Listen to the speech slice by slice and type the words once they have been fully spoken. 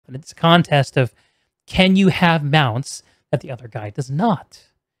And it's a contest of, can you have mounts that the other guy does not?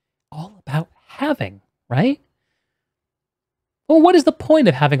 All about having, right? Well, what is the point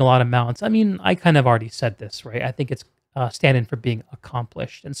of having a lot of mounts? I mean, I kind of already said this, right? I think it's stand-in for being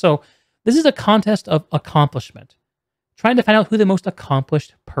accomplished. And so this is a contest of accomplishment, trying to find out who the most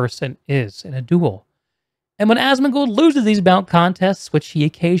accomplished person is in a duel. And when Asmongold loses these mount contests, which he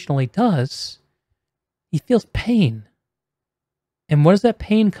occasionally does, he feels pain. And where does that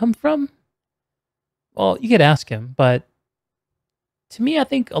pain come from? Well, you could ask him, but to me, I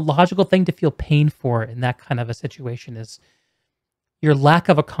think a logical thing to feel pain for in that kind of a situation is your lack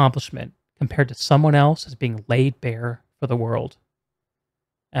of accomplishment compared to someone else as being laid bare for the world.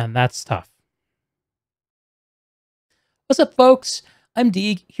 And that's tough. What's up, folks? I'm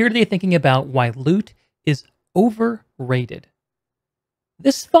Deeg, here today thinking about why loot is overrated.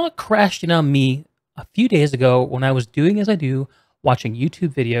 This thought crashed in on me a few days ago when I was doing as I do, watching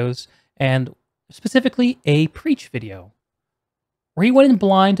YouTube videos, and specifically a Preach video, where he went in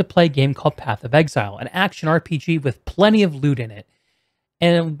blind to play a game called Path of Exile, an action RPG with plenty of loot in it.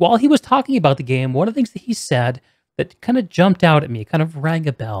 And while he was talking about the game, one of the things that he said that kind of jumped out at me, kind of rang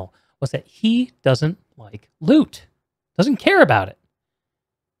a bell, was that he doesn't like loot, doesn't care about it.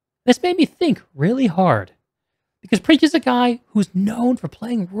 This made me think really hard, because Preach is a guy who's known for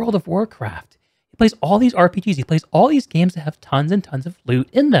playing World of Warcraft. He plays all these RPGs, he plays all these games that have tons and tons of loot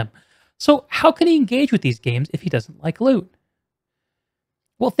in them. So how can he engage with these games if he doesn't like loot?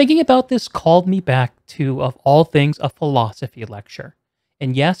 Well, thinking about this called me back to, of all things, a philosophy lecture.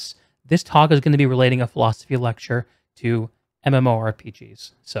 And yes, this talk is going to be relating a philosophy lecture to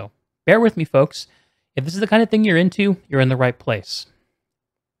MMORPGs. So bear with me, folks. If this is the kind of thing you're into, you're in the right place.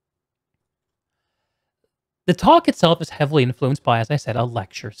 The talk itself is heavily influenced by, as I said, a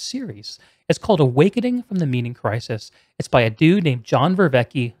lecture series. It's called Awakening from the Meaning Crisis. It's by a dude named John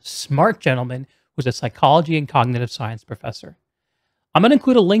Vervaeke, smart gentleman who's a psychology and cognitive science professor. I'm going to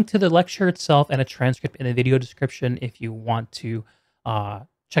include a link to the lecture itself and a transcript in the video description if you want to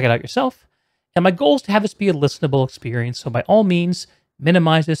check it out yourself. And my goal is to have this be a listenable experience, so by all means,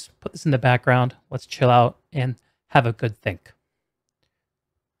 minimize this, put this in the background, let's chill out, and have a good think.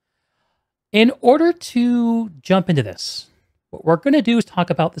 In order to jump into this, what we're going to do is talk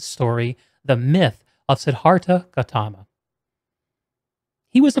about the story, the myth of Siddhārtha Gautama.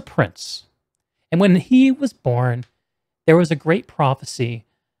 He was a prince, and when he was born, there was a great prophecy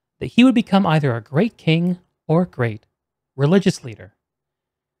that he would become either a great king or a great religious leader.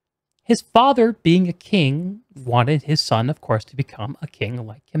 His father, being a king, wanted his son, of course, to become a king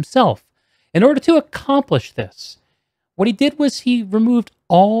like himself. In order to accomplish this, what he did was he removed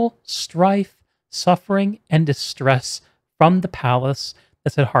all strife, suffering, and distress from the palace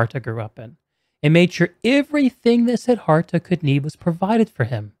that Siddhārtha grew up in, and made sure everything that Siddhārtha could need was provided for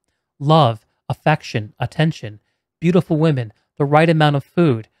him. Love, affection, attention, beautiful women, the right amount of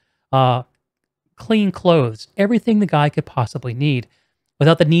food, clean clothes, everything the guy could possibly need,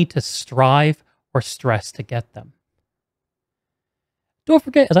 without the need to strive or stress to get them. Don't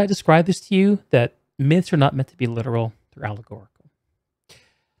forget, as I describe this to you, that myths are not meant to be literal, they're allegorical.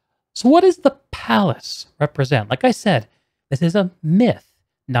 So what does the palace represent? Like I said, this is a myth,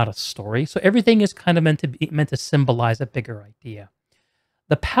 not a story. So everything is kind of meant to symbolize a bigger idea.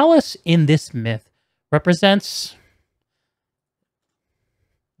 The palace in this myth represents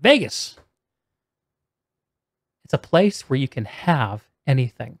Vegas. It's a place where you can have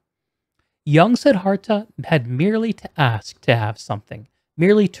anything. Young Siddhārtha had merely to ask to have something,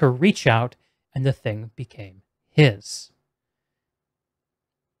 merely to reach out, and the thing became his.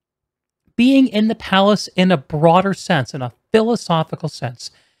 Being in the palace in a broader sense, in a philosophical sense,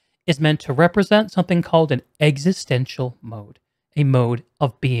 is meant to represent something called an existential mode, a mode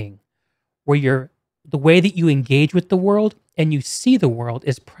of being, where the way that you engage with the world and you see the world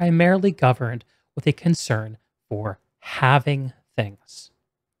is primarily governed with a concern for having things.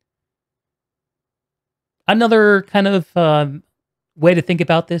 Another kind of way to think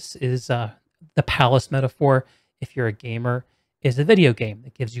about this is the palace metaphor, if you're a gamer, is a video game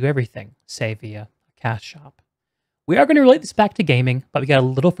that gives you everything, say via a cash shop. We are going to relate this back to gaming, but we got a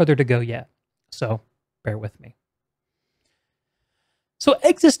little further to go yet, so bear with me. So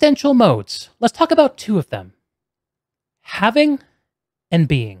existential modes, let's talk about two of them. Having and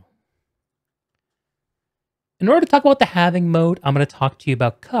being. In order to talk about the having mode, I'm going to talk to you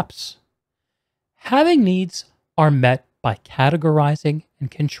about cups. Having needs are met by categorizing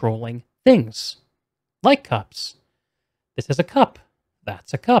and controlling things, like cups. This is a cup.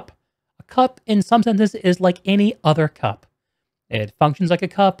 That's a cup. A cup, in some senses, is like any other cup. It functions like a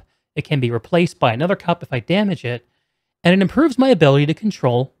cup. It can be replaced by another cup if I damage it. And it improves my ability to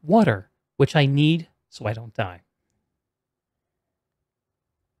control water, which I need so I don't die.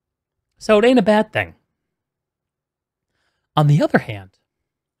 So it ain't a bad thing. On the other hand,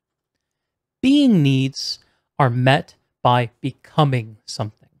 being needs are met by becoming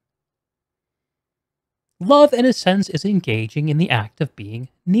something. Love, in a sense, is engaging in the act of being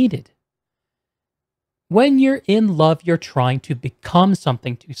needed. When you're in love, you're trying to become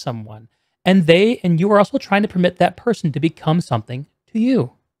something to someone, and you are also trying to permit that person to become something to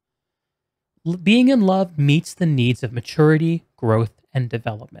you. Being in love meets the needs of maturity, growth, and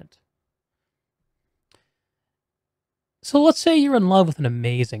development. So let's say you're in love with an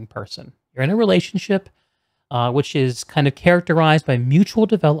amazing person. You're in a relationship which is kind of characterized by mutual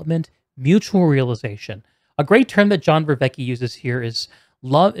development, mutual realization. A great term that John Vervaeke uses here is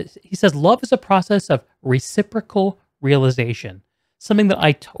love. He says love is a process of reciprocal realization, something that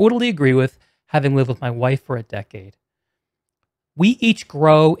I totally agree with, having lived with my wife for a decade. We each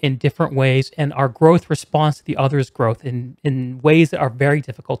grow in different ways, and our growth responds to the other's growth in ways that are very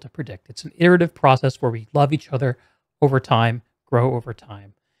difficult to predict. It's an iterative process where we love each other over time, grow over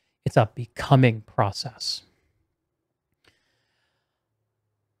time. It's a becoming process.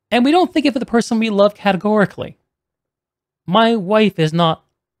 And we don't think of the person we love categorically. My wife is not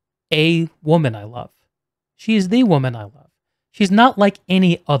a woman I love. She is the woman I love. She's not like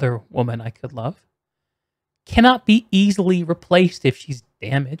any other woman I could love. Cannot be easily replaced if she's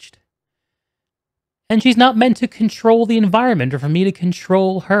damaged. And she's not meant to control the environment or for me to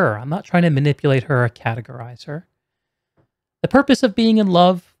control her. I'm not trying to manipulate her or categorize her. The purpose of being in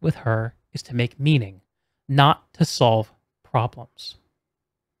love with her is to make meaning, not to solve problems.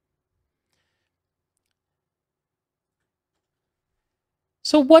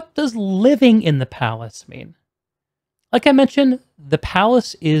 So what does living in the palace mean? Like I mentioned, the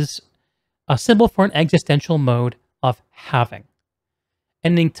palace is a symbol for an existential mode of having.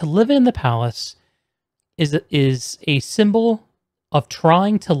 And then to live in the palace is a symbol of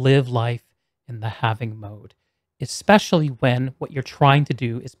trying to live life in the having mode, especially when what you're trying to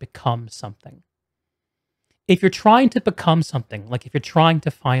do is become something. If you're trying to become something, like if you're trying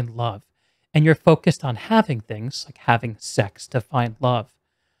to find love, and you're focused on having things, like having sex to find love,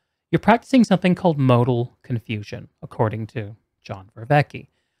 you're practicing something called modal confusion, according to John Vervaeke.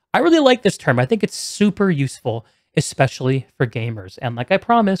 I really like this term. I think it's super useful, especially for gamers. And like I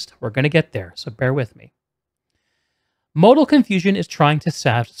promised, we're going to get there, so bear with me. Modal confusion is trying to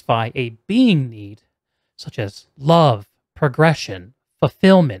satisfy a being need, such as love, progression,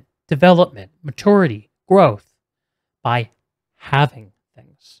 fulfillment, development, maturity, growth, by having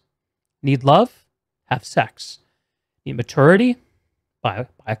things. Need love? Have sex. Need maturity? Buy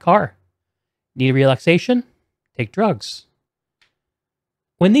a car. Need relaxation? Take drugs.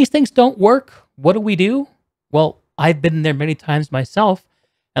 When these things don't work, what do? Well, I've been there many times myself,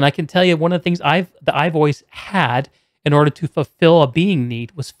 and I can tell you one of the things that I've always had in order to fulfill a being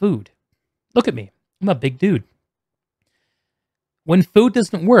need was food. Look at me. I'm a big dude. When food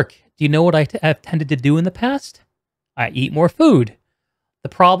doesn't work, do you know what have tended to do in the past? I eat more food. The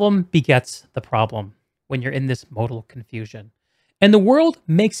problem begets the problem when you're in this modal confusion. And the world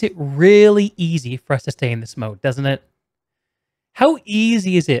makes it really easy for us to stay in this mode, doesn't it? How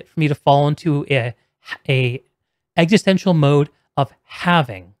easy is it for me to fall into a existential mode of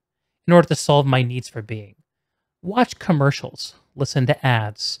having in order to solve my needs for being? Watch commercials, listen to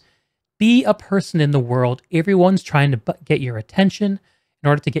ads, be a person in the world. Everyone's trying to get your attention in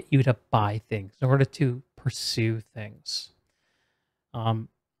order to get you to buy things, in order to pursue things. The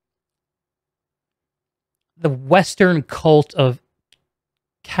Western cult of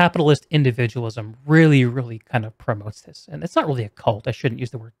capitalist individualism really, really kind of promotes this. And it's not really a cult. I shouldn't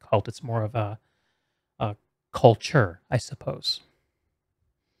use the word cult. It's more of a culture, I suppose.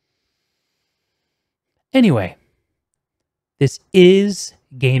 Anyway, this is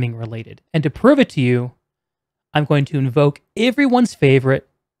gaming related. And to prove it to you, I'm going to invoke everyone's favorite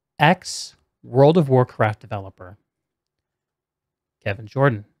ex-World of Warcraft developer, Kevin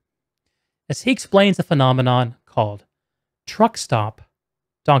Jordan, as he explains a phenomenon called truck stop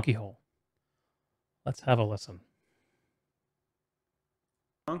donkey hole. Let's have a listen.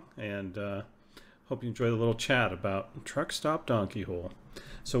 And hope you enjoy the little chat about truck stop donkey hole.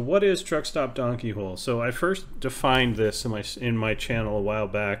 So what is truck stop donkey hole? So I first defined this in my channel a while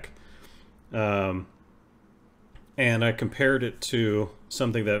back, and I compared it to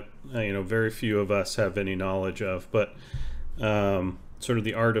something that very few of us have any knowledge of, but sort of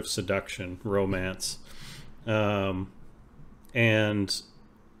the art of seduction, romance, and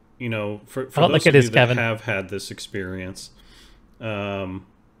for those of you that have had this experience,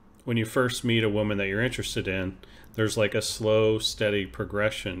 when you first meet a woman that you're interested in, there's like a slow, steady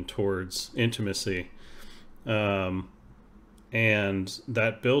progression towards intimacy. And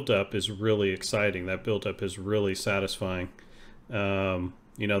that buildup is really exciting. That buildup is really satisfying.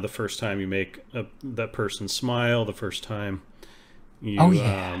 You know, the first time you make that person smile, the first time you,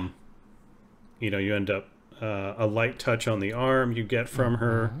 you know, you end up a light touch on the arm you get from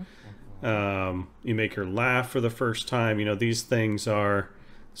her. You make her laugh for the first time. You know, these things are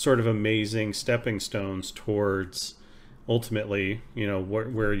sort of amazing stepping stones towards ultimately, you know,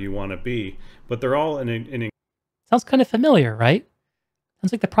 where you want to be. But they're all Sounds kind of familiar, right?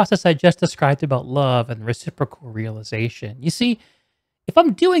 Sounds like the process I just described about love and reciprocal realization. You see, if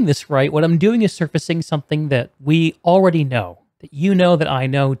I'm doing this right, what I'm doing is surfacing something that we already know, that you know, that I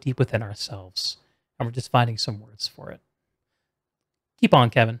know deep within ourselves. And we're just finding some words for it. Keep on,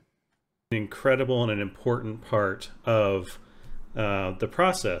 Kevin. incredible and an important part of the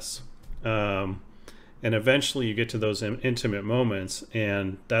process. And eventually you get to those intimate moments,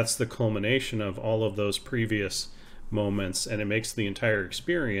 and that's the culmination of all of those previous moments, and it makes the entire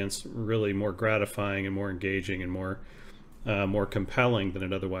experience really more gratifying and more engaging and more compelling than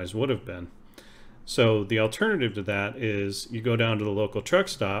it otherwise would have been. So the alternative to that is you go down to the local truck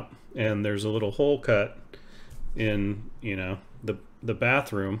stop, and there's a little hole cut in, you know, the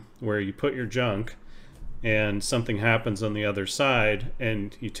bathroom where you put your junk, and something happens on the other side,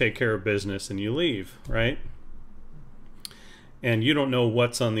 and you take care of business and you leave, right? And you don't know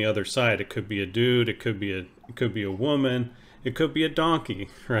what's on the other side. It could be a dude, it could be a woman, it could be a donkey,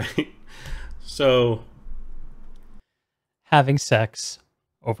 right? So having sex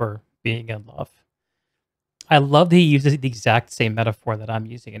over being in love. I love that he uses the exact same metaphor that I'm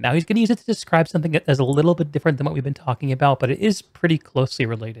using. And now he's going to use it to describe something that is a little bit different than what we've been talking about, but it is pretty closely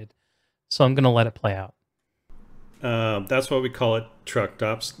related. So I'm going to let it play out. That's why we call it truck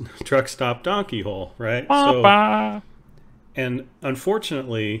stop donkey hole, right? So, and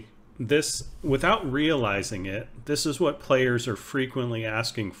unfortunately, this, without realizing it, this is what players are frequently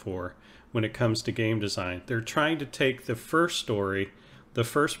asking for when it comes to game design. They're trying to take the first story, the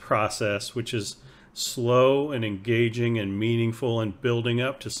first process, which is slow and engaging and meaningful and building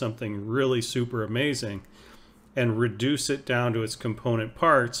up to something really super amazing, and reduce it down to its component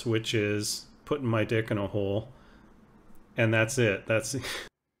parts, which is putting my dick in a hole. And that's it. That's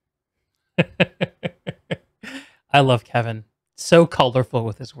I love Kevin. So colorful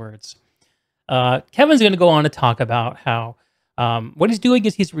with his words. Kevin's going to go on to talk about how what he's doing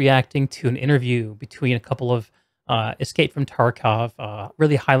is he's reacting to an interview between a couple of Escape from Tarkov,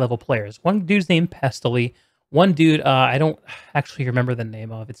 really high-level players. One dude's named Pestily. One dude, I don't actually remember the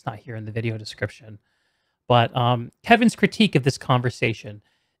name of. It's not here in the video description. But Kevin's critique of this conversation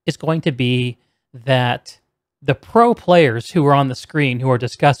is going to be that the pro players who are on the screen, who are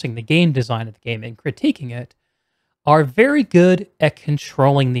discussing the game design of the game and critiquing it, are very good at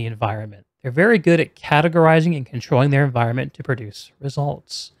controlling the environment. They're very good at categorizing and controlling their environment to produce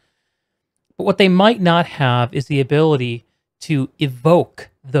results. But what they might not have is the ability to evoke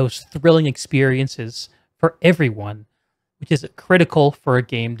those thrilling experiences for everyone, which is critical for a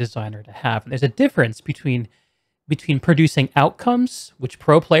game designer to have. And there's a difference between producing outcomes, which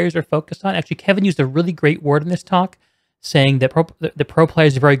pro players are focused on. Actually, Kevin used a really great word in this talk, saying that the pro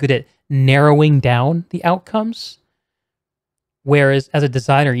players are very good at narrowing down the outcomes, whereas as a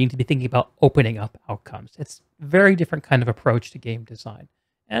designer, you need to be thinking about opening up outcomes. It's a very different kind of approach to game design.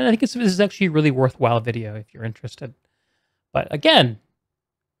 And I think this is actually a really worthwhile video if you're interested. But again,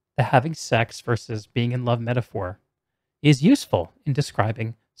 the having sex versus being in love metaphor is useful in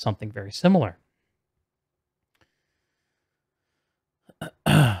describing something very similar.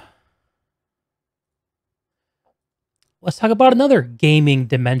 Let's talk about another gaming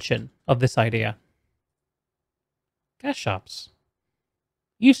dimension of this idea. Cash shops.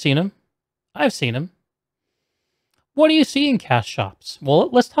 You've seen them. I've seen them. What do you see in cash shops? Well,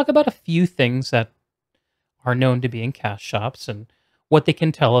 let's talk about a few things that are known to be in cash shops and what they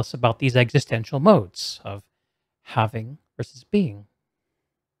can tell us about these existential modes of having versus being.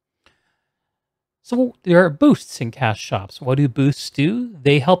 So there are boosts in cash shops. What do boosts do?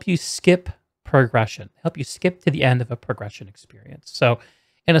 They help you skip progression, help you skip to the end of a progression experience. So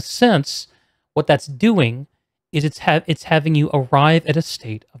in a sense, what that's doing is it's having you arrive at a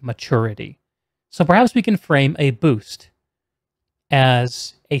state of maturity. So perhaps we can frame a boost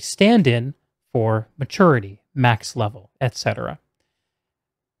as a stand-in for maturity, max level, etc.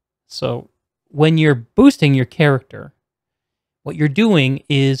 So when you're boosting your character, what you're doing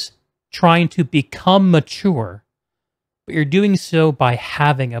is trying to become mature, but you're doing so by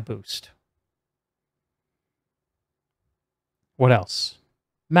having a boost. What else?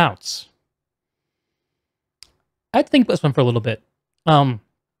 Mounts. I'd think about this one for a little bit. Um,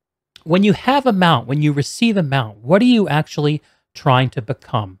 when you have a mount, when you receive a mount, what are you actually trying to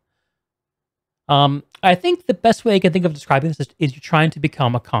become? I think the best way I can think of describing this is you're trying to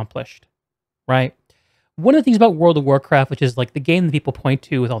become accomplished, right? One of the things about World of Warcraft, which is like the game that people point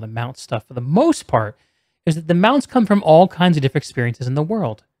to with all the mount stuff for the most part, is that the mounts come from all kinds of different experiences in the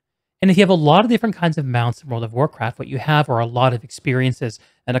world. And if you have a lot of different kinds of mounts in World of Warcraft, what you have are a lot of experiences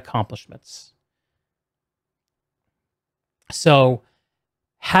and accomplishments. So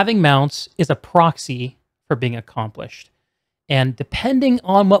having mounts is a proxy for being accomplished. And depending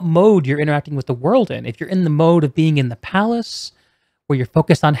on what mode you're interacting with the world in, if you're in the mode of being in the palace, where you're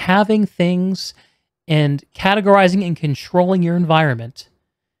focused on having things and categorizing and controlling your environment,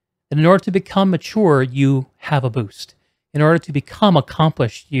 then in order to become mature, you have a boost. In order to become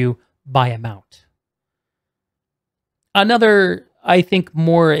accomplished, you buy a mount. Another, I think,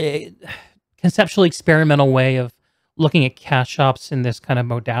 more conceptually experimental way of looking at cash shops in this kind of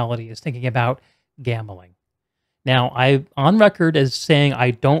modality is thinking about gambling. Now, I'm on record as saying I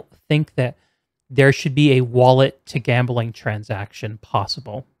don't think that there should be a wallet to gambling transaction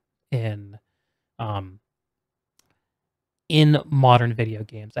possible um, in modern video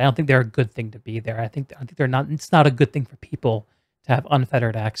games. I don't think they're a good thing to be there. I think they're not. It's not a good thing for people to have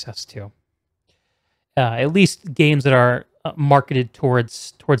unfettered access to. At least games that are marketed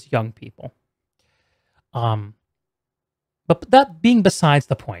towards young people. But that being besides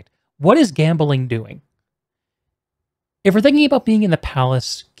the point, what is gambling doing? If we're thinking about being in the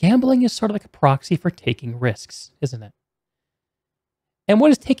palace, gambling is sort of like a proxy for taking risks, isn't it? And what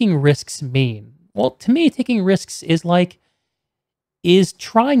does taking risks mean? Well, to me, taking risks is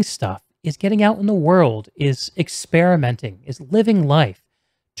trying stuff, is getting out in the world, is experimenting, is living life,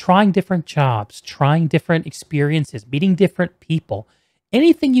 trying different jobs, trying different experiences, meeting different people.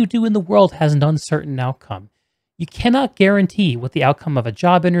 Anything you do in the world has an uncertain outcome. You cannot guarantee what the outcome of a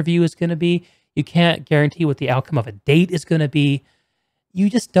job interview is going to be. You can't guarantee what the outcome of a date is going to be. You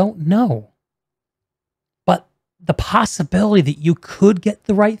just don't know. But the possibility that you could get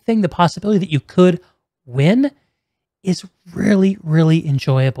the right thing, the possibility that you could win is really, really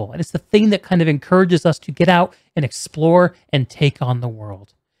enjoyable. And it's the thing that kind of encourages us to get out and explore and take on the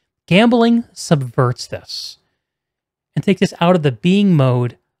world. Gambling subverts this and takes us out of the being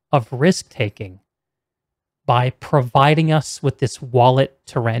mode of risk-taking by providing us with this wallet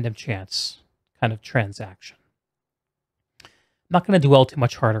to random chance kind of transaction. I'm not going to dwell too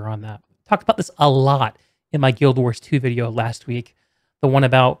much harder on that. Talked about this a lot in my Guild Wars 2 video last week, the one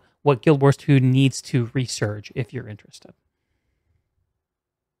about what Guild Wars 2 needs to resurge if you're interested.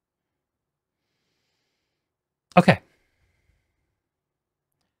 Okay.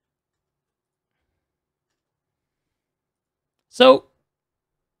 So,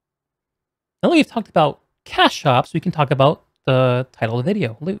 now that we've talked about cash shops, we can talk about the title of the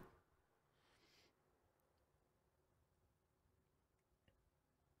video, loot.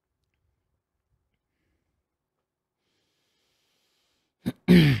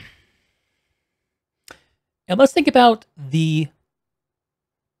 And let's think about the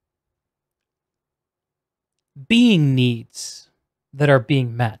being needs that are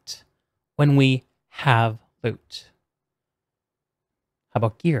being met when we have loot. How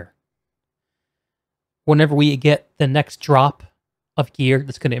about gear? Whenever we get the next drop of gear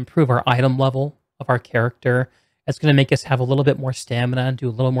that's going to improve our item level of our character, that's going to make us have a little bit more stamina and do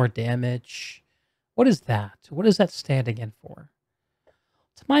a little more damage. What is that? What is that standing in for?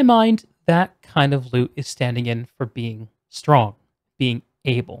 To my mind, that kind of loot is standing in for being strong, being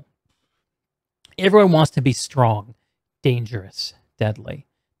able. Everyone wants to be strong, dangerous, deadly,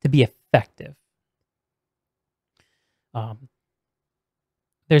 to be effective.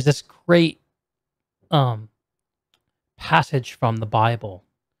 There's this great passage from the Bible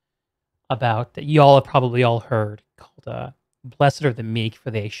about that you all have probably all heard called "Blessed are the meek, for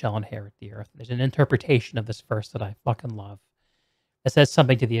they shall inherit the earth." There's an interpretation of this verse that I fucking love. It says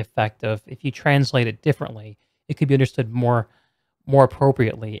something to the effect of, if you translate it differently, it could be understood more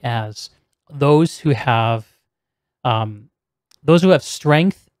appropriately as those who have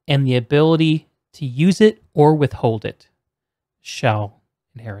strength and the ability to use it or withhold it shall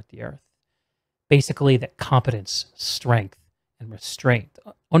inherit the earth. Basically, that competence, strength, and restraint,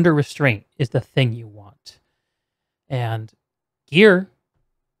 under restraint, is the thing you want. And gear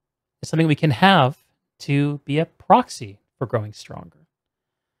is something we can have to be a proxy for growing stronger.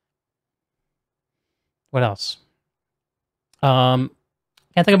 What else? Can't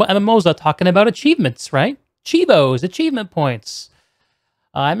think about MMOs without talking about achievements, right? Chivos, achievement points.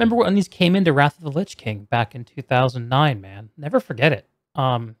 I remember when these came into Wrath of the Lich King back in 2009, man. Never forget it.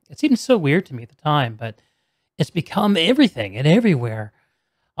 It seemed so weird to me at the time, but It's become everything and everywhere.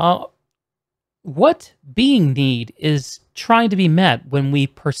 Uh, what being need is trying to be met when we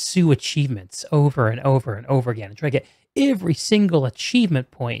pursue achievements over and over and over again and try to get every single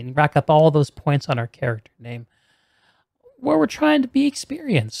achievement point and rack up all those points on our character name. Where we're trying to be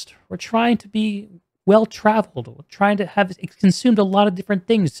experienced, we're trying to be well traveled, we're trying to have consumed a lot of different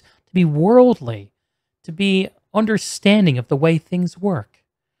things, to be worldly, to be understanding of the way things work.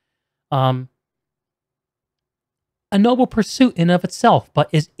 Um, a noble pursuit in of itself, but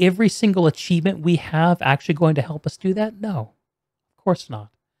is every single achievement we have actually going to help us do that? No, of course not.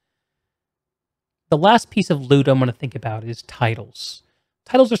 The last piece of loot I'm going to think about is titles.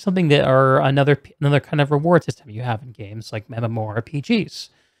 Titles are something that are another kind of reward system you have in games like MMORPGs.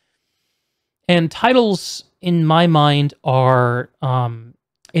 And titles, in my mind, are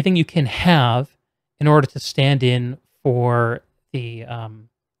a thing you can have in order to stand in for the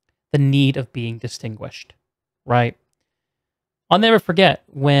need of being distinguished, right? I'll never forget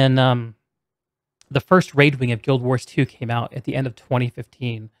when the first raid wing of Guild Wars 2 came out at the end of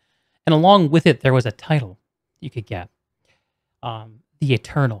 2015, and along with it there was a title you could get, the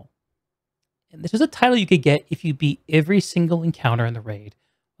Eternal. And this was a title you could get if you beat every single encounter in the raid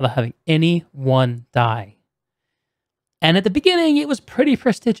without having anyone die. And at the beginning, it was pretty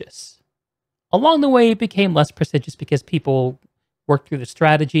prestigious. Along the way, it became less prestigious because people worked through the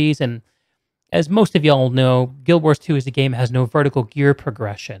strategies. And as most of y'all know, Guild Wars 2 is a game that has no vertical gear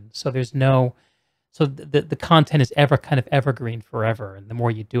progression. So there's no... So the content is ever kind of evergreen forever. And the more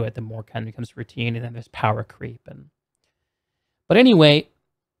you do it, the more kind of becomes routine. And then there's power creep. But anyway,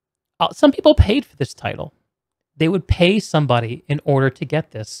 some people paid for this title. They would pay somebody in order to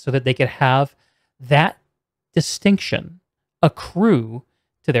get this so that they could have that distinction accrue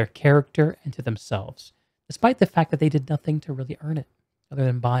to their character and to themselves, despite the fact that they did nothing to really earn it other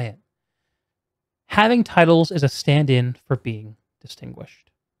than buy it. Having titles is a stand-in for being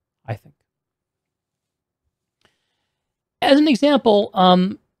distinguished, I think. As an example,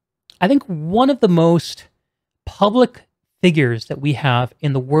 I think one of the most public figures that we have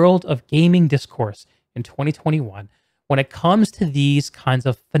in the world of gaming discourse in 2021, when it comes to these kinds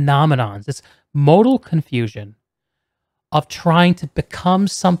of phenomenons, this modal confusion of trying to become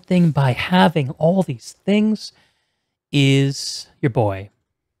something by having all these things, is your boy,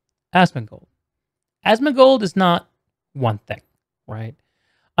 Asmongold. Asmongold is not one thing, right?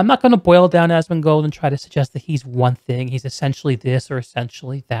 I'm not going to boil down Asmongold and try to suggest that he's one thing. He's essentially this or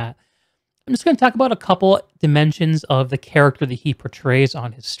essentially that. I'm just going to talk about a couple dimensions of the character that he portrays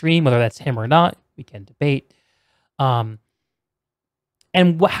on his stream, whether that's him or not. We can debate. And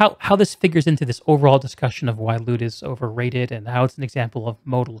how this figures into this overall discussion of why loot is overrated and how it's an example of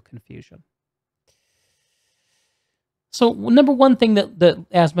modal confusion. So number one thing that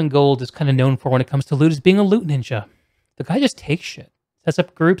Asmongold is kind of known for when it comes to loot is being a loot ninja. The guy just takes shit, sets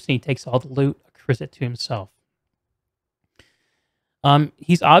up groups, and he takes all the loot, accrues it to himself.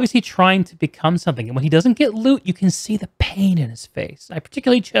 He's obviously trying to become something, and when he doesn't get loot, you can see the pain in his face. I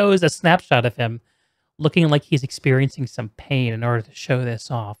particularly chose a snapshot of him looking like he's experiencing some pain in order to show this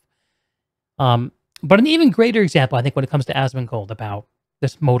off. But an even greater example, I think, when it comes to Asmongold about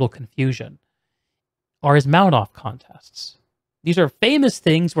this modal confusion are his mount-off contests. These are famous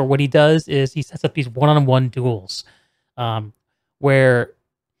things where what he does is he sets up these one-on-one duels where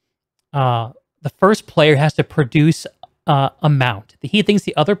the first player has to produce a mount that he thinks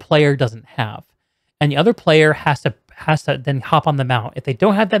the other player doesn't have, and the other player has to then hop on the mount. If they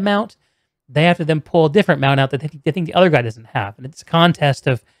don't have that mount, they have to then pull a different mount out that they think the other guy doesn't have, and it's a contest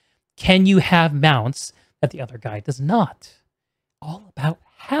of can you have mounts that the other guy does not. All about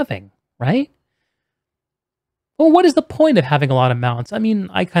having, right? Well, what is the point of having a lot of mounts? I mean,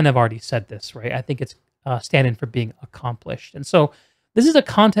 I kind of already said this, right? I think it's stand-in for being accomplished, and so this is a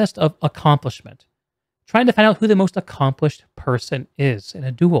contest of accomplishment. Trying to find out who the most accomplished person is in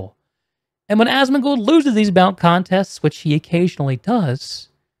a duel. And when Asmongold loses these mount contests, which he occasionally does,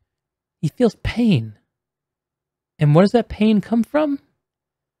 he feels pain. And where does that pain come from?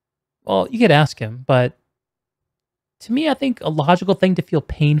 Well, you could ask him, but to me, I think a logical thing to feel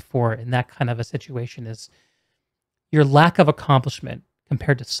pain for in that kind of a situation is your lack of accomplishment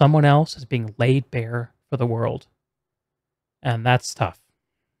compared to someone else as being laid bare for the world. And that's tough.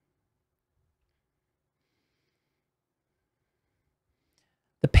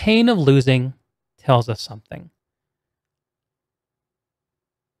 The pain of losing tells us something.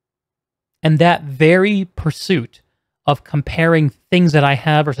 And that very pursuit of comparing things that I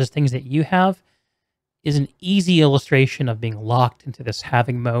have versus things that you have is an easy illustration of being locked into this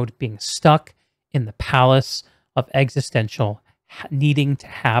having mode, being stuck in the palace of existential needing to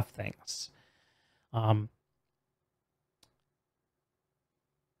have things.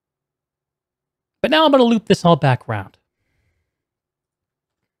 But now I'm going to loop this all back around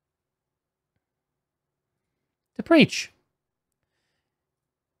to Preach.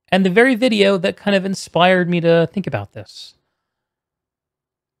 And the very video that kind of inspired me to think about this.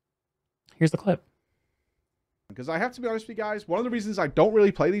 Here's the clip. Because I have to be honest with you guys, one of the reasons I don't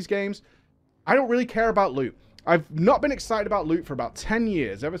really play these games, I don't really care about loot. I've not been excited about loot for about 10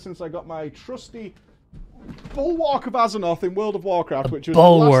 years, ever since I got my trusty Bulwark of Azeroth in World of Warcraft, which was the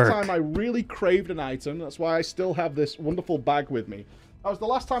last time I really craved an item. That's why I still have this wonderful bag with me. That was the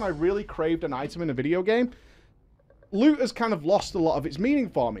last time I really craved an item in a video game. Loot has kind of lost a lot of its meaning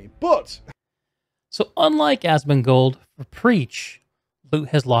for me, but... So unlike Asmongold, for Preach, loot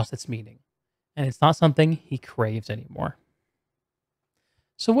has lost its meaning, and it's not something he craves anymore.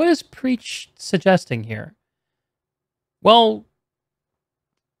 So what is Preach suggesting here? Well,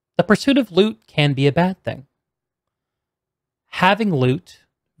 the pursuit of loot can be a bad thing. Having loot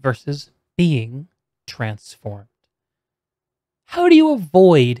versus being transformed. How do you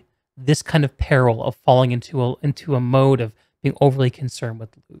avoid this kind of peril of falling into a mode of being overly concerned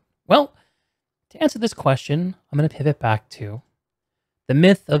with loot? Well, to answer this question, I'm going to pivot back to the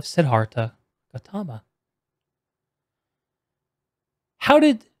myth of Siddhārtha Gautama. How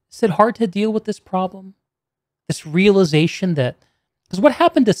did Siddhārtha deal with this problem? This realization that, because what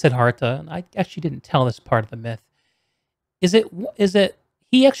happened to Siddhārtha, and I actually didn't tell this part of the myth, is that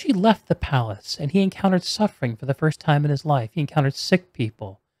he actually left the palace and he encountered suffering for the first time in his life. He encountered sick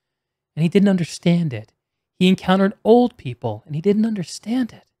people and he didn't understand it. He encountered old people and he didn't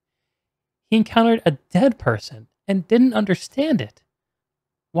understand it. He encountered a dead person and didn't understand it.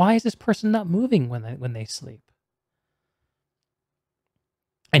 Why is this person not moving when they sleep?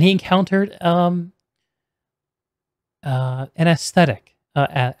 And he encountered an ascetic.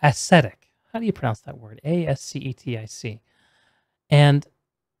 How do you pronounce that word? A-S-C-E-T-I-C. And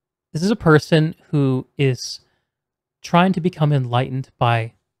this is a person who is trying to become enlightened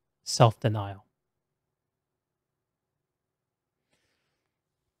by self-denial.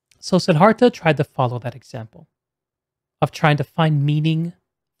 So Siddhārtha tried to follow that example of trying to find meaning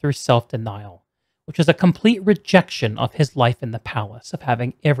through self-denial, which is a complete rejection of his life in the palace, of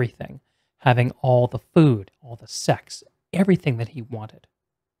having everything, having all the food, all the sex, everything that he wanted.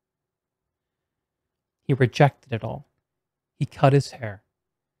 He rejected it all. He cut his hair.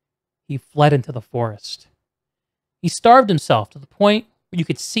 He fled into the forest. He starved himself to the point where you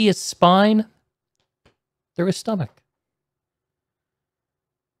could see his spine through his stomach.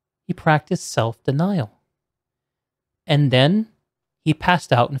 He practiced self-denial. And then he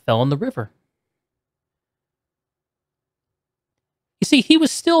passed out and fell in the river. You see, he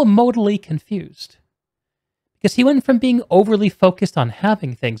was still modally confused, because he went from being overly focused on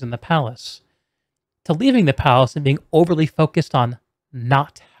having things in the palace to leaving the palace and being overly focused on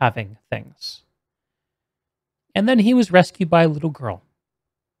not having things. And then he was rescued by a little girl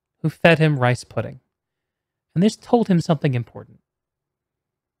who fed him rice pudding. And this told him something important.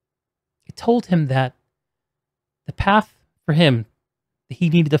 It told him that the path for him that he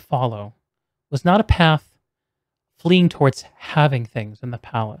needed to follow was not a path fleeing towards having things in the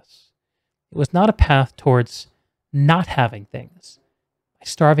palace. It was not a path towards not having things by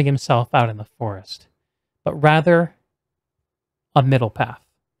starving himself out in the forest, but rather a middle path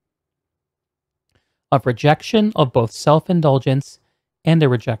of rejection of both self-indulgence and a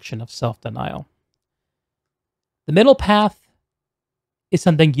rejection of self-denial. The middle path is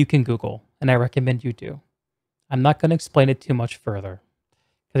something you can Google, and I recommend you do. I'm not going to explain it too much further,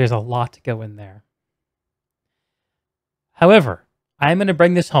 because there's a lot to go in there. However, I'm going to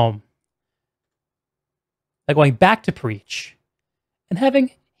bring this home by going back to Preach and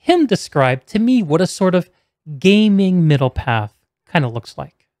having him describe to me what a sort of gaming middle path kind of looks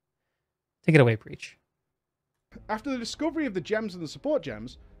like. Take it away, Preach. After the discovery of the gems and the support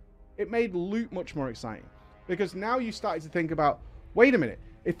gems, it made loot much more exciting. Because now you started to think about, wait a minute,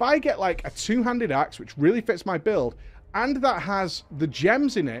 if I get like a two-handed axe, which really fits my build, and that has the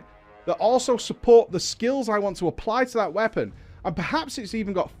gems in it that also support the skills I want to apply to that weapon, and perhaps it's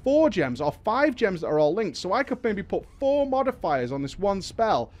even got 4 gems or 5 gems that are all linked, so I could maybe put 4 modifiers on this one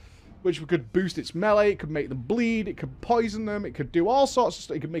spell, which could boost its melee, it could make them bleed, it could poison them, it could do all sorts of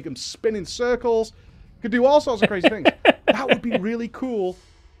stuff, it could make them spin in circles, it could do all sorts of crazy things. That would be really cool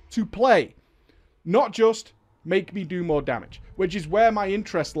to play. Not just make me do more damage, which is where my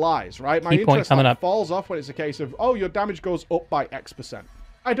interest lies, right? My interest falls off when it's a case of, oh, your damage goes up by X%.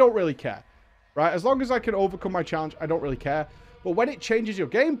 I don't really care, right? As long as I can overcome my challenge, I don't really care. But when it changes your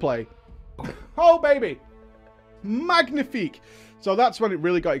gameplay, oh, baby, magnifique. So that's when it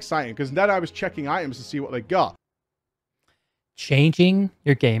really got exciting, because then I was checking items to see what they got. Changing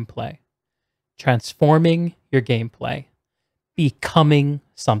your gameplay. transforming your gameplay, becoming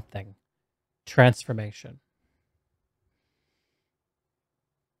something, transformation.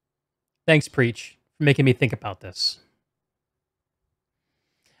 Thanks, Preach, for making me think about this.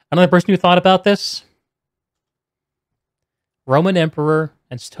 Another person who thought about this, Roman emperor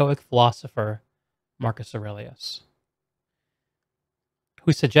and Stoic philosopher Marcus Aurelius,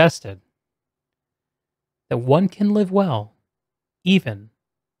 who suggested that one can live well even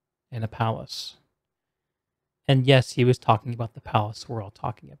in a palace. And yes, he was talking about the palace we're all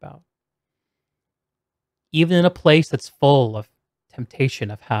talking about. Even in a place that's full of temptation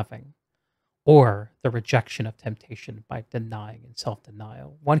of having, or the rejection of temptation by denying and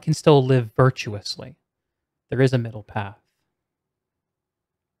self-denial, one can still live virtuously. There is a middle path.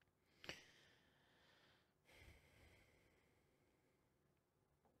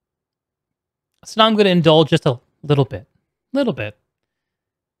 So now I'm going to indulge just a little bit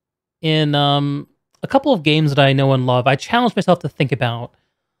in a couple of games that I know and love. I challenged myself to think about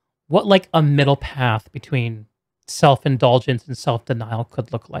what like a middle path between self-indulgence and self-denial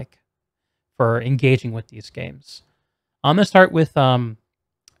could look like for engaging with these games. I'm going to start with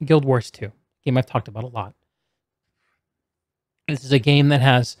Guild Wars 2, a game I've talked about a lot. This is a game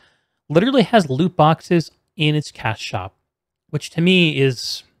that literally has loot boxes in its cash shop, which to me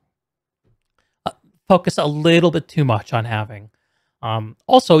is focus a little bit too much on having.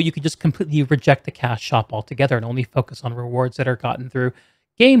 Also, you could just completely reject the cash shop altogether and only focus on rewards that are gotten through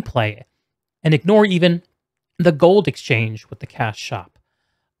gameplay and ignore even the gold exchange with the cash shop.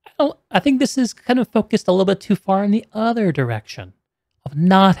 I think this is kind of focused a little bit too far in the other direction of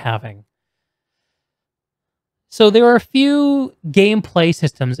not having. So there are a few gameplay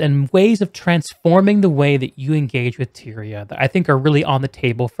systems and ways of transforming the way that you engage with Tyria that I think are really on the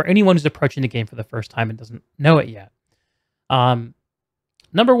table for anyone who's approaching the game for the first time and doesn't know it yet.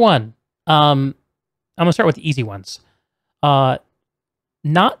 Number one, I'm going to start with the easy ones. Not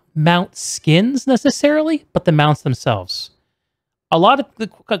mount skins necessarily, but the mounts themselves. A lot of the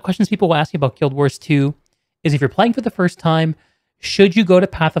questions people will ask me about Guild Wars 2 is if you're playing for the first time, should you go to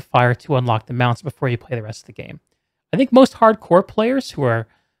Path of Fire to unlock the mounts before you play the rest of the game? I think most hardcore players who are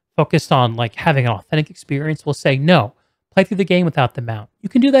focused on like having an authentic experience will say, no, play through the game without the mount. You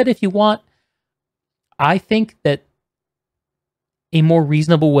can do that if you want. I think that a more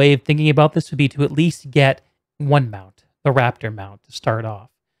reasonable way of thinking about this would be to at least get one mount, the Raptor mount, to start off.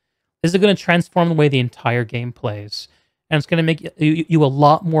 This is going to transform the way the entire game plays, and it's going to make you a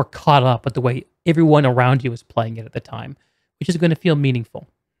lot more caught up with the way everyone around you is playing it at the time, which is going to feel meaningful.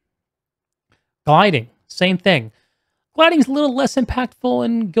 Gliding, same thing. Gliding is a little less impactful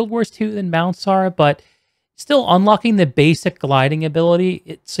in Guild Wars 2 than mounts are, but still unlocking the basic gliding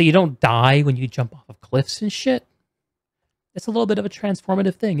ability so you don't die when you jump off of cliffs and shit. It's a little bit of a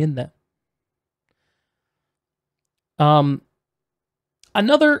transformative thing, isn't it?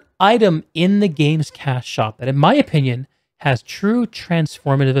 Another item in the game's cash shop that, in my opinion, has true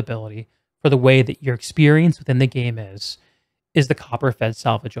transformative ability for the way that your experience within the game is the copper-fed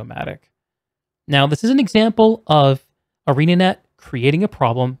salvage-o-matic. Now, this is an example of ArenaNet creating a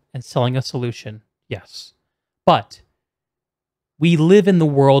problem and selling a solution, yes. But we live in the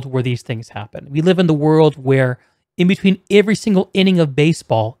world where these things happen. We live in the world where in between every single inning of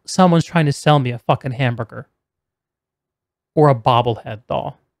baseball, someone's trying to sell me a fucking hamburger or a bobblehead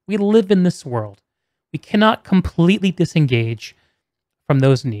doll. We live in this world. We cannot completely disengage from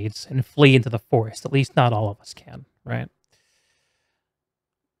those needs and flee into the forest. At least not all of us can, right?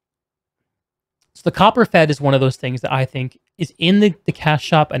 So the copper fed is one of those things that I think is in the cash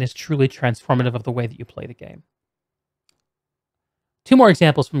shop and is truly transformative of the way that you play the game. Two more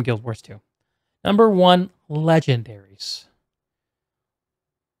examples from Guild Wars 2. Number one, legendaries.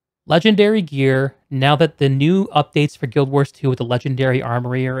 Legendary gear, now that the new updates for Guild Wars 2 with the legendary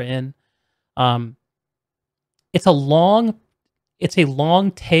armory are in, it's a long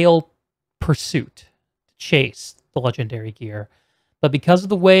tail pursuit to chase the legendary gear. But because of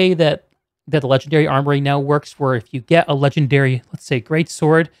the way that the legendary armory now works, where if you get a legendary, let's say, great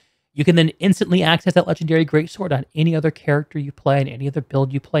sword, you can then instantly access that legendary great sword on any other character you play and any other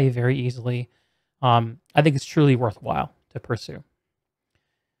build you play very easily. I think it's truly worthwhile to pursue.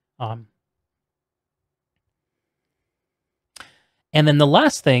 And then the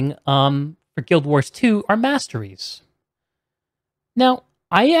last thing for Guild Wars 2 are masteries. Now,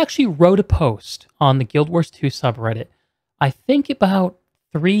 I actually wrote a post on the Guild Wars 2 subreddit, I think about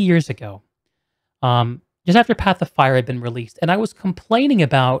 3 years ago, just after Path of Fire had been released, and I was complaining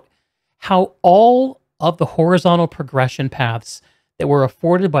about how all of the horizontal progression paths that were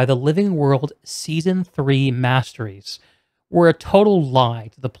afforded by the Living World Season 3 masteries were a total lie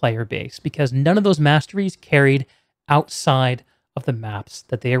to the player base because none of those masteries carried outside of the maps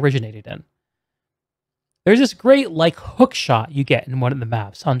that they originated in. There's this great like hook shot you get in one of the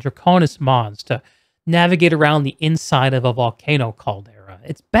maps on Draconis Mons to navigate around the inside of a volcano caldera.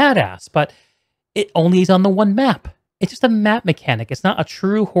 It's badass, but it only is on the one map. It's just a map mechanic. It's not a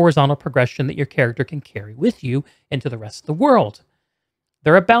true horizontal progression that your character can carry with you into the rest of the world.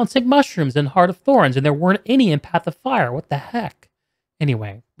 There are bouncing mushrooms in Heart of Thorns, and there weren't any in Path of Fire. What the heck?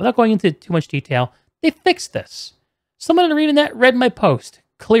 Anyway, without going into too much detail, they fixed this. Someone on ArenaNet read my post,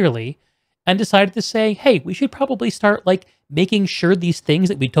 clearly, and decided to say, hey, we should probably start like making sure these things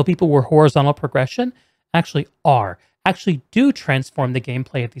that we told people were horizontal progression actually do transform the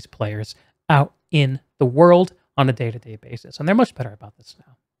gameplay of these players out in the world on a day-to-day basis. And they're much better about this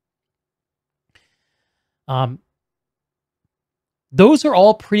now. Those are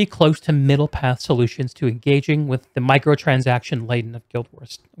all pretty close to middle path solutions to engaging with the microtransaction laden of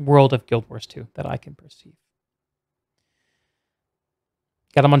World of Guild Wars 2 that I can perceive.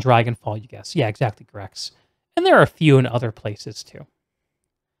 Got them on Dragonfall, you guess. Yeah, exactly, Grex. And there are a few in other places too.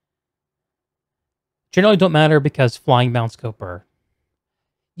 Generally don't matter because flying mounts go burr.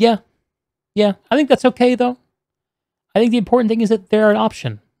 Yeah, I think that's okay though. I think the important thing is that they're an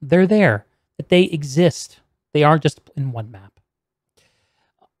option. They're there, that they exist. They aren't just in one map.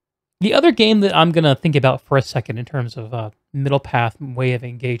 The other game that I'm going to think about for a second in terms of a middle path way of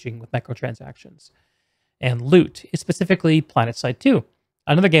engaging with microtransactions and loot is specifically PlanetSide 2,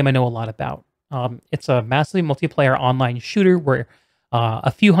 another game I know a lot about. It's a massively multiplayer online shooter where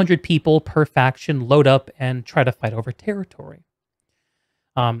a few hundred people per faction load up and try to fight over territory.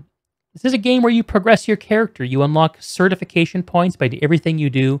 This is a game where you progress your character. You unlock certification points by everything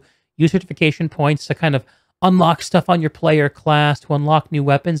you do. Use certification points to kind of unlock stuff on your player class, to unlock new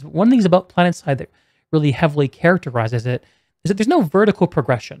weapons. But one of the things about PlanetSide that really heavily characterizes it is that there's no vertical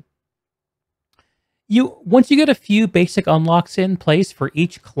progression. Once you get a few basic unlocks in place for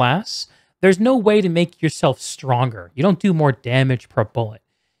each class, there's no way to make yourself stronger. You don't do more damage per bullet.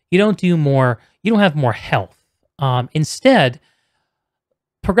 You don't have more health. Instead,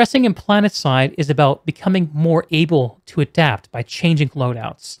 progressing in PlanetSide is about becoming more able to adapt by changing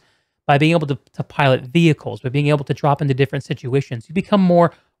loadouts, by being able to pilot vehicles, by being able to drop into different situations. You become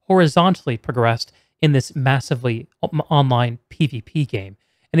more horizontally progressed in this massively online PvP game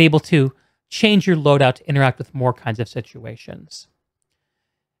and able to change your loadout to interact with more kinds of situations.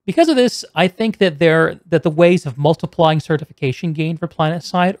 Because of this, I think that the ways of multiplying certification gain for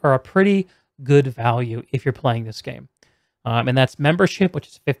PlanetSide are a pretty good value if you're playing this game. And that's membership, which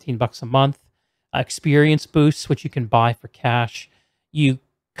is $15 a month, experience boosts, which you can buy for cash. You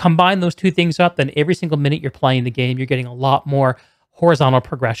combine those two things up, then every single minute you're playing the game, you're getting a lot more horizontal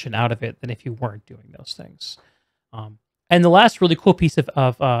progression out of it than if you weren't doing those things. And the last really cool piece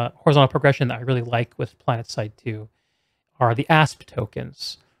of horizontal progression that I really like with PlanetSide 2 are the ASP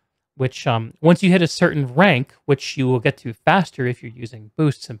tokens, which once you hit a certain rank, which you will get to faster if you're using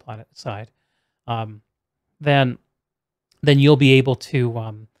boosts in PlanetSide, then you'll be able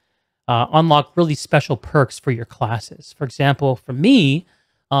to unlock really special perks for your classes. For example, for me,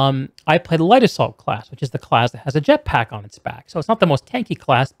 I play the Light Assault class, which is the class that has a jetpack on its back. So it's not the most tanky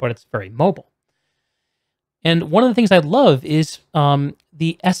class, but it's very mobile. And one of the things I love is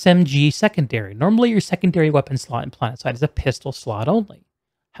the SMG secondary. Normally, your secondary weapon slot in PlanetSide is a pistol slot only.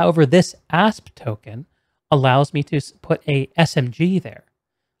 However, this ASP token allows me to put a SMG there,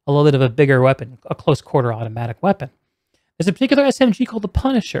 a little bit of a bigger weapon, a close quarter automatic weapon. There's a particular SMG called the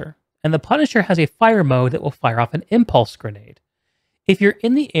Punisher, and the Punisher has a fire mode that will fire off an impulse grenade. If you're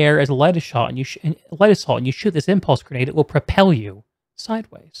in the air as a light assault and you shoot this impulse grenade, it will propel you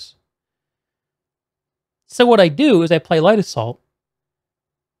sideways. So what I do is I play Light Assault,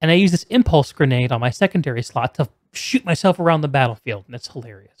 and I use this impulse grenade on my secondary slot to shoot myself around the battlefield, and it's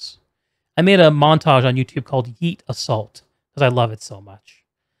hilarious. I made a montage on YouTube called Yeet Assault, because I love it so much.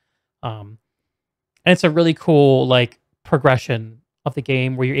 And it's a really cool progression of the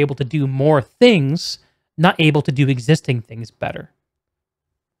game where you're able to do more things, not able to do existing things better.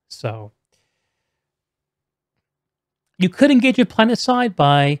 So you could engage with PlanetSide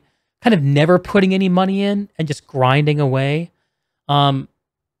by kind of never putting any money in and just grinding away.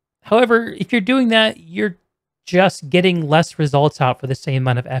 However, if you're doing that, you're just getting less results out for the same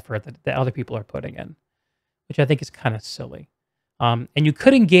amount of effort that other people are putting in, which I think is kind of silly. And you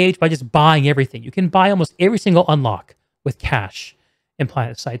could engage by just buying everything. You can buy almost every single unlock with cash in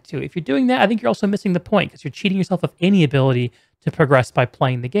PlanetSide 2. If you're doing that, I think you're also missing the point because you're cheating yourself of any ability to progress by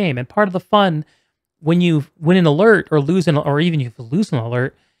playing the game. And part of the fun when you win an alert or even if you lose an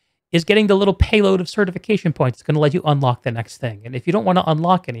alert is getting the little payload of certification points. It's going to let you unlock the next thing. And if you don't want to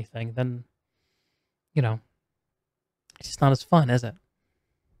unlock anything, then, you know, it's just not as fun, is it?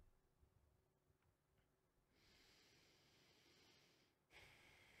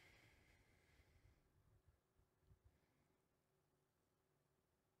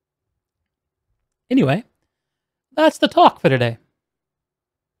 Anyway, that's the talk for today.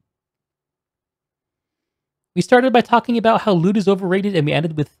 We started by talking about how loot is overrated, and we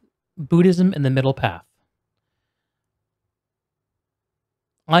ended with Buddhism and the middle path.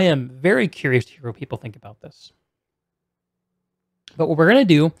 I am very curious to hear what people think about this. But what we're going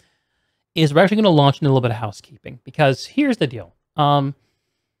to do is we're actually going to launch into a little bit of housekeeping, because here's the deal.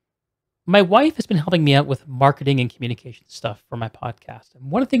 My wife has been helping me out with marketing and communication stuff for my podcast. And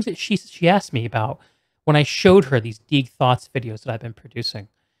one of the things that she asked me about when I showed her these Deeg Thoughts videos that I've been producing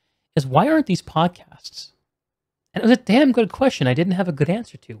is, why aren't these podcasts? And it was a damn good question I didn't have a good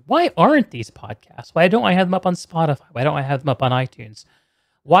answer to. Why aren't these podcasts? Why don't I have them up on Spotify? Why don't I have them up on iTunes?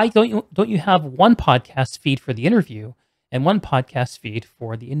 Why don't you have one podcast feed for the interview and one podcast feed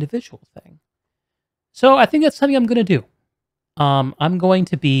for the individual thing? So I think that's something I'm going to do. I'm going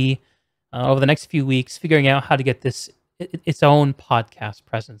to be, over the next few weeks, figuring out how to get this its own podcast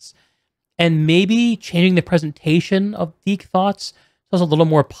presence. And maybe changing the presentation of Deeg Thoughts so it's a little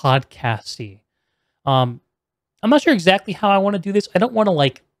more podcasty. I'm not sure exactly how I want to do this. I don't want to,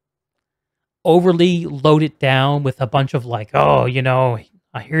 like, overly load it down with a bunch of, like, oh, you know,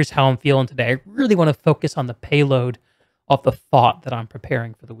 here's how I'm feeling today. I really want to focus on the payload of the thought that I'm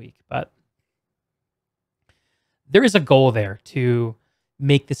preparing for the week. But there is a goal there to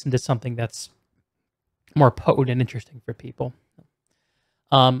make this into something that's more potent and interesting for people.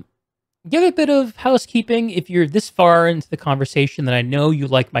 Give a bit of housekeeping. If you're this far into the conversation, then I know you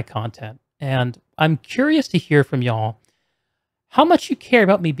like my content. And I'm curious to hear from y'all how much you care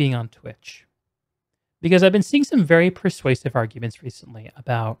about me being on Twitch. Because I've been seeing some very persuasive arguments recently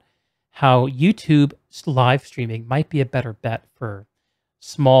about how YouTube live streaming might be a better bet for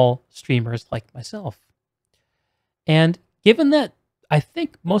small streamers like myself. And given that I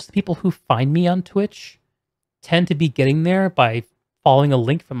think most of the people who find me on Twitch tend to be getting there by following a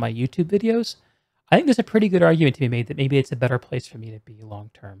link from my YouTube videos, I think there's a pretty good argument to be made that maybe it's a better place for me to be long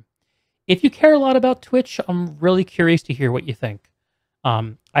term. If you care a lot about Twitch, I'm really curious to hear what you think.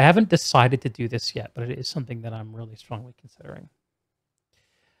 I haven't decided to do this yet, but it is something that I'm really strongly considering.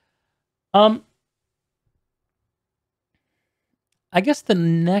 I guess the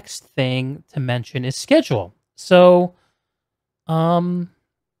next thing to mention is schedule. So, in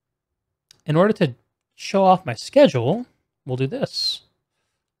order to show off my schedule, we'll do this.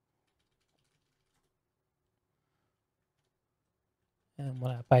 And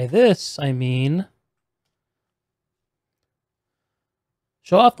by this, I mean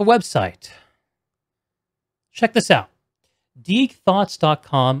show off the website. Check this out.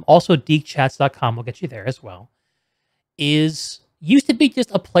 DeegThoughts.com, also DeegChats.com, will get you there as well, used to be just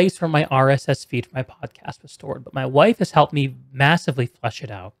a place where my RSS feed for my podcast was stored, but my wife has helped me massively flesh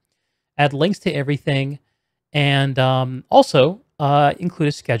it out, add links to everything, and also include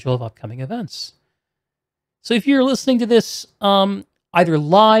a schedule of upcoming events. So if you're listening to this either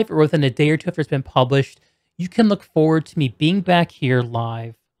live or within a day or two after it's been published, you can look forward to me being back here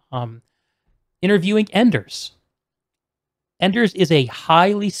live, interviewing Enders. Enders is a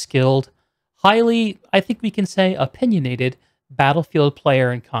highly skilled, highly, I think we can say, opinionated Battlefield player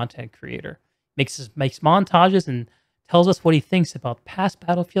and content creator. Makes montages and tells us what he thinks about past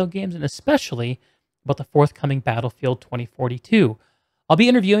Battlefield games, and especially about the forthcoming Battlefield 2042. I'll be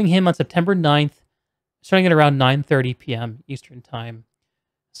interviewing him on September 9th, starting at around 9:30 p.m. Eastern Time.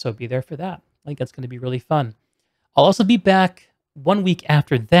 So be there for that. I think that's going to be really fun. I'll also be back 1 week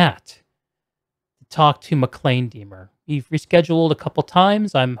after that to talk to McLean Deemer. We've rescheduled a couple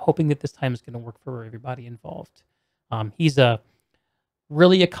times. I'm hoping that this time is going to work for everybody involved. He's a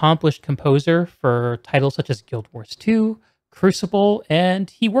really accomplished composer for titles such as Guild Wars 2, Crucible, and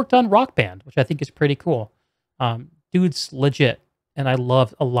he worked on Rock Band, which I think is pretty cool. Dude's legit, and I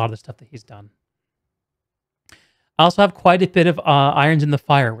love a lot of the stuff that he's done. I also have quite a bit of irons in the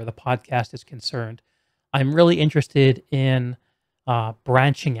fire where the podcast is concerned. I'm really interested in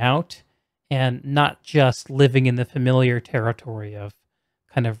branching out and not just living in the familiar territory of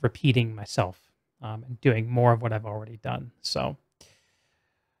kind of repeating myself and doing more of what I've already done. So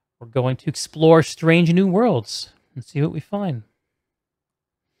we're going to explore strange new worlds and see what we find.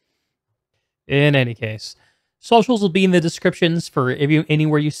 In any case, socials will be in the descriptions for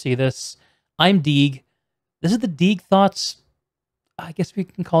anywhere you see this. I'm Deeg. This is the Deeg Thoughts. I guess we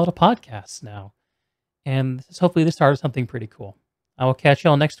can call it a podcast now. And this is hopefully the start of something pretty cool. I will catch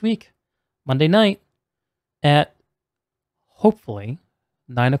y'all next week, Monday night, at hopefully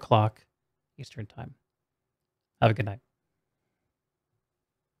 9 o'clock Eastern Time. Have a good night.